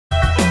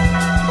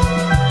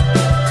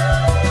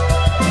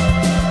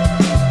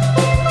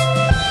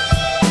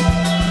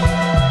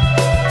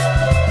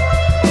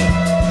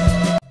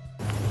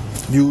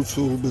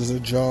YouTube is a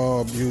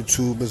job.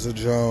 YouTube is a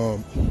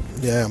job.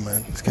 Yeah,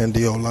 man. It's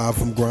Kendeo live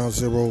from Ground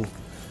Zero.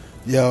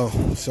 Yo,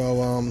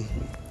 so I'm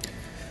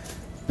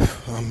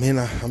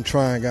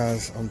trying,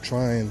 guys. I'm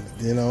trying.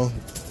 You know,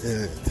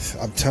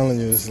 I'm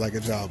telling you, it's like a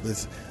job.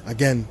 It's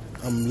again,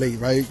 I'm late,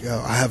 right?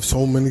 I have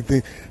so many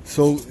things.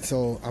 So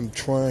I'm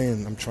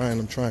trying.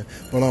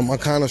 But I'm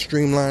kind of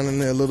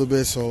streamlining it a little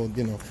bit. So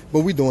you know,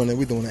 but we're doing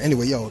it.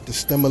 Anyway, yo, the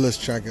stimulus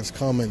check is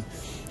coming.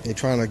 They're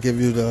trying to give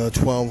you the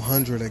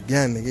 $1,200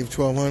 again. They gave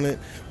 $1,200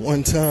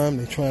 one time.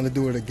 They're trying to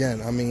do it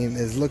again. I mean,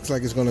 it looks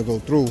like it's going to go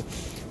through,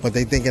 but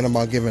they're thinking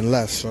about giving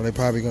less. So they're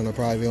probably going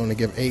to only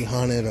give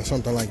 $800 or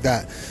something like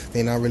that.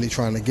 They're not really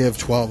trying to give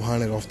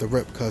 $1,200 off the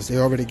rip because they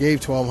already gave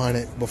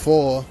 $1,200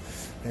 before.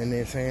 And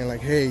they're saying like,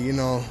 hey, you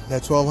know,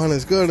 that $1,200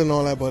 is good and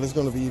all that, but it's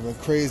going to be even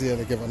crazier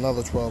to give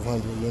another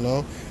 $1,200, you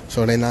know?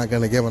 So they're not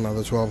going to give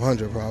another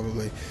 $1,200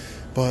 probably.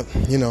 But,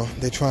 you know,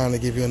 they're trying to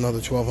give you another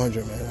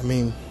 $1,200, man. I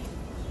mean,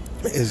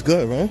 it's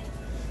good, right?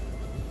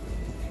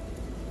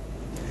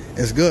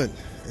 It's good.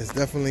 It's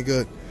definitely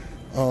good.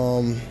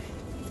 You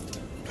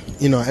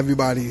know,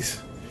 everybody's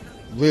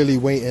really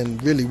waiting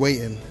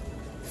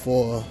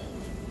for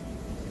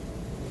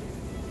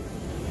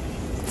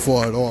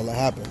it all to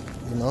happen,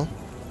 you know?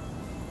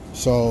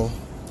 So,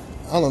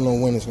 I don't know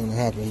when it's going to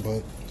happen,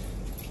 but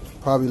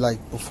probably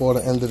like before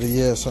the end of the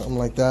year or something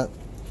like that,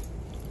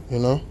 you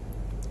know?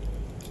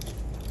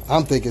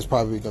 I'm thinking it's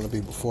probably going to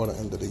be before the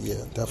end of the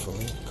year,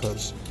 definitely,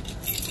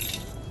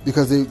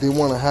 because they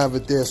want to have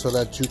it there so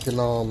that you can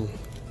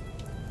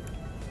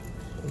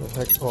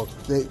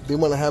they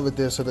want to have it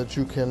there so that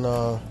you can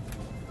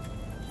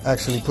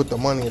actually put the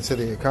money into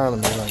the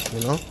economy, like,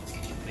 you know.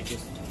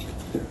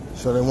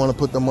 So they want to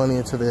put the money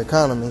into the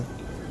economy.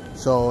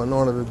 So in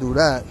order to do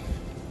that,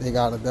 they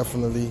gotta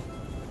definitely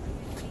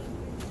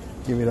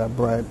give you that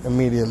bread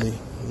immediately,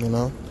 you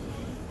know.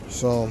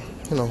 So,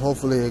 you know,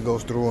 hopefully it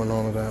goes through and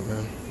all of that,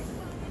 man.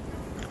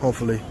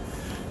 Hopefully,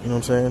 you know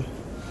what I'm saying.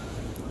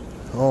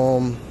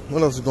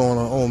 What else is going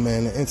on? Oh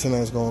man, the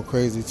internet's going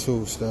crazy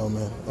too still,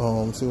 man.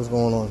 See what's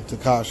going on.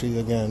 Tekashi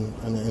again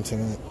on the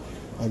internet.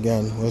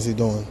 Again, what's he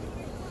doing?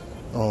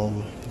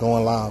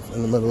 Going live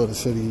in the middle of the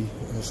city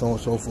and so on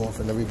and so forth,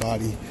 and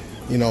everybody,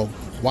 you know,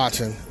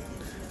 watching,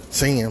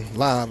 seeing him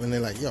live, and they're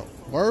like, yo,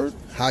 word?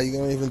 How you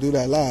gonna even do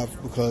that live?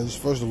 Because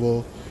first of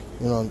all,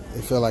 you know,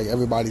 they feel like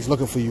everybody's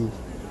looking for you.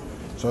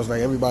 So it's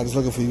like everybody's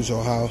looking for you,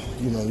 so how,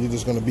 you know, you're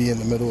just gonna be in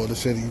the middle of the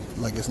city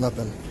like it's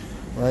nothing.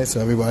 Right, so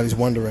everybody's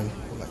wondering,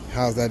 like,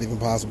 how's that even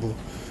possible,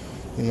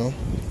 you know?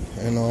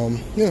 And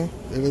you know,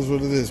 it is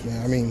what it is,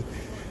 man. I mean,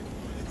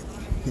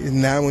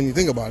 now when you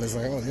think about it, it's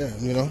like, oh yeah,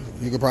 you know,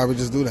 you could probably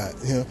just do that,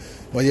 you know.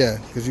 But yeah,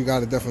 because you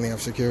gotta definitely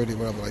have security,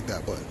 whatever, like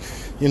that. But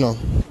you know,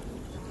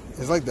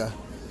 it's like that,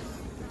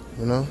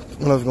 you know.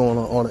 What else going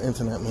on the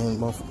internet, man?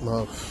 Oh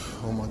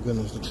my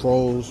goodness, the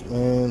trolls,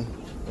 man.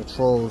 The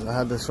trolls. I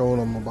had to show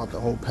them about the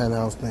whole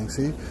Penthouse thing.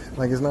 See,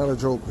 like, it's not a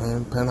joke,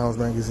 man. Penthouse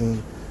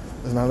magazine.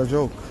 It's not a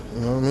joke,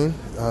 you know what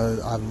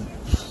I mean?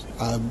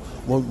 I've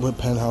worked with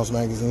Penthouse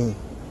magazine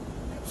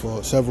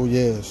for several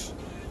years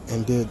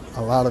and did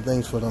a lot of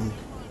things for them.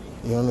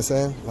 You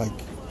understand? Like,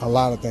 a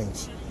lot of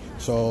things.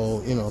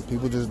 So, you know,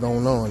 people just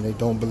don't know and they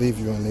don't believe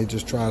you and they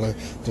just try to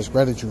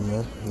discredit you,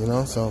 man. You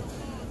know? So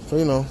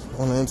you know,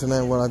 on the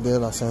internet, what I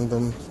did, I sent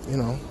them, you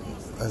know,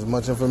 as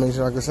much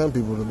information I could send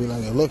people to be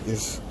like, hey, look,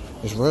 it's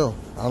real.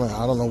 I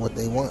don't know what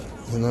they want.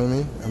 You know what I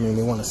mean? I mean,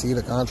 they want to see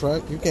the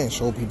contract. You can't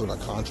show people the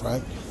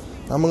contract.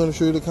 I'm going to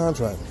show you the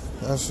contract.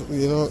 That's,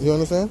 you know, you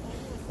understand?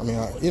 I mean,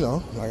 you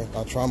know, like,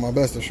 I try my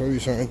best to show you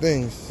certain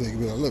things. So you can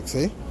be like, look,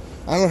 see,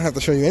 I don't have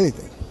to show you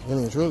anything,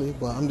 really and truly,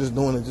 but I'm just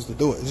doing it just to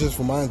do it. It's just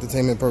for my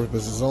entertainment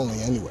purposes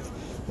only anyway.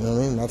 You know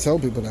what I mean? And I tell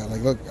people that,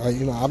 like, look,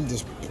 you know, I'm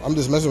just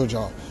messing with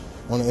y'all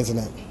on the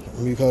internet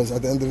because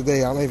at the end of the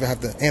day, I don't even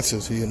have to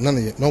answer to you, none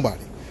of you,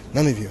 nobody,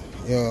 none of you.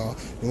 You know,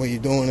 the way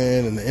you're doing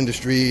it and the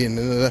industry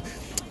and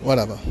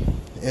whatever.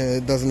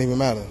 It doesn't even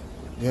matter.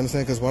 You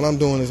understand? Because what I'm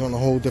doing is on a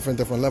whole different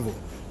level. You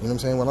know what I'm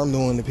saying? What I'm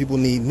doing, the people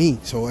need me.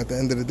 So at the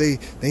end of the day,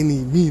 they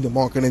need me, the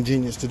marketing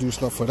genius, to do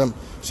stuff for them.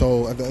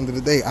 So at the end of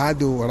the day, I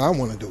do what I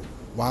want to do.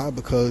 Why?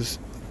 Because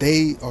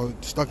they are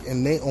stuck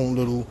in their own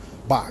little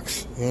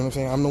box. You know what I'm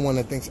saying? I'm the one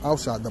that thinks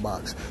outside the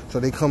box. So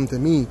they come to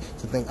me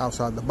to think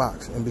outside the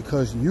box. And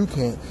because you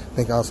can't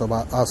think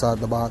outside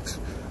the box,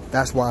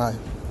 that's why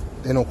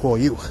they don't call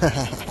you.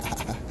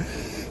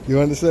 You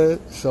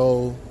understand?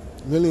 So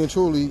really and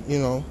truly, you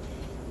know,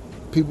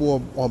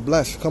 people are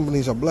blessed.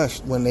 Companies are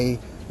blessed when they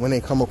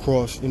come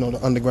across, you know,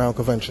 the underground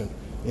convention,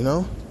 you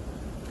know.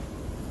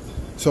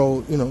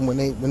 So, you know, when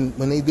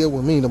they deal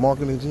with me, the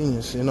marketing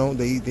genius, you know,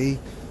 they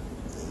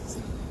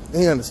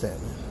understand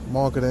me.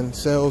 Marketing,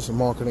 sales, and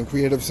marketing,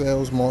 creative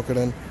sales,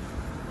 marketing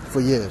for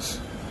years.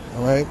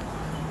 All right.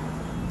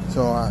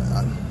 So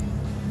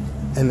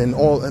and in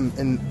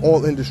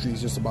all industries,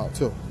 just about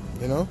too,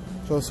 you know.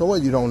 So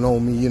what? You don't know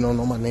me, you don't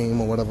know my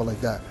name or whatever like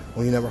that,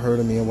 or you never heard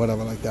of me or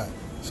whatever like that.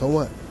 So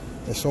what?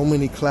 There's so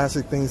many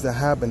classic things that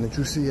happen that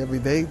you see every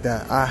day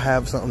that I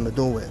have something to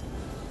do with.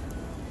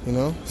 you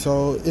know?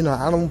 So, you know,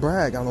 I don't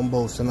brag, I don't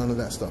boast and none of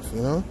that stuff,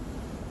 you know?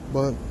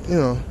 But, you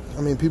know,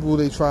 I mean, people,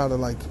 they try to,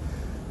 like,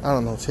 I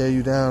don't know, tear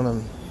you down,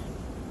 and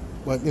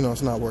but, you know,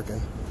 it's not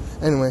working.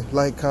 Anyway,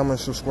 like, comment,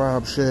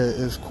 subscribe, share.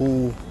 It's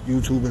cool.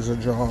 YouTube is a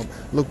job.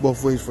 Look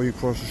both ways before you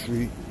cross the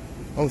street.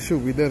 Oh, shoot,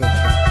 we did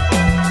it.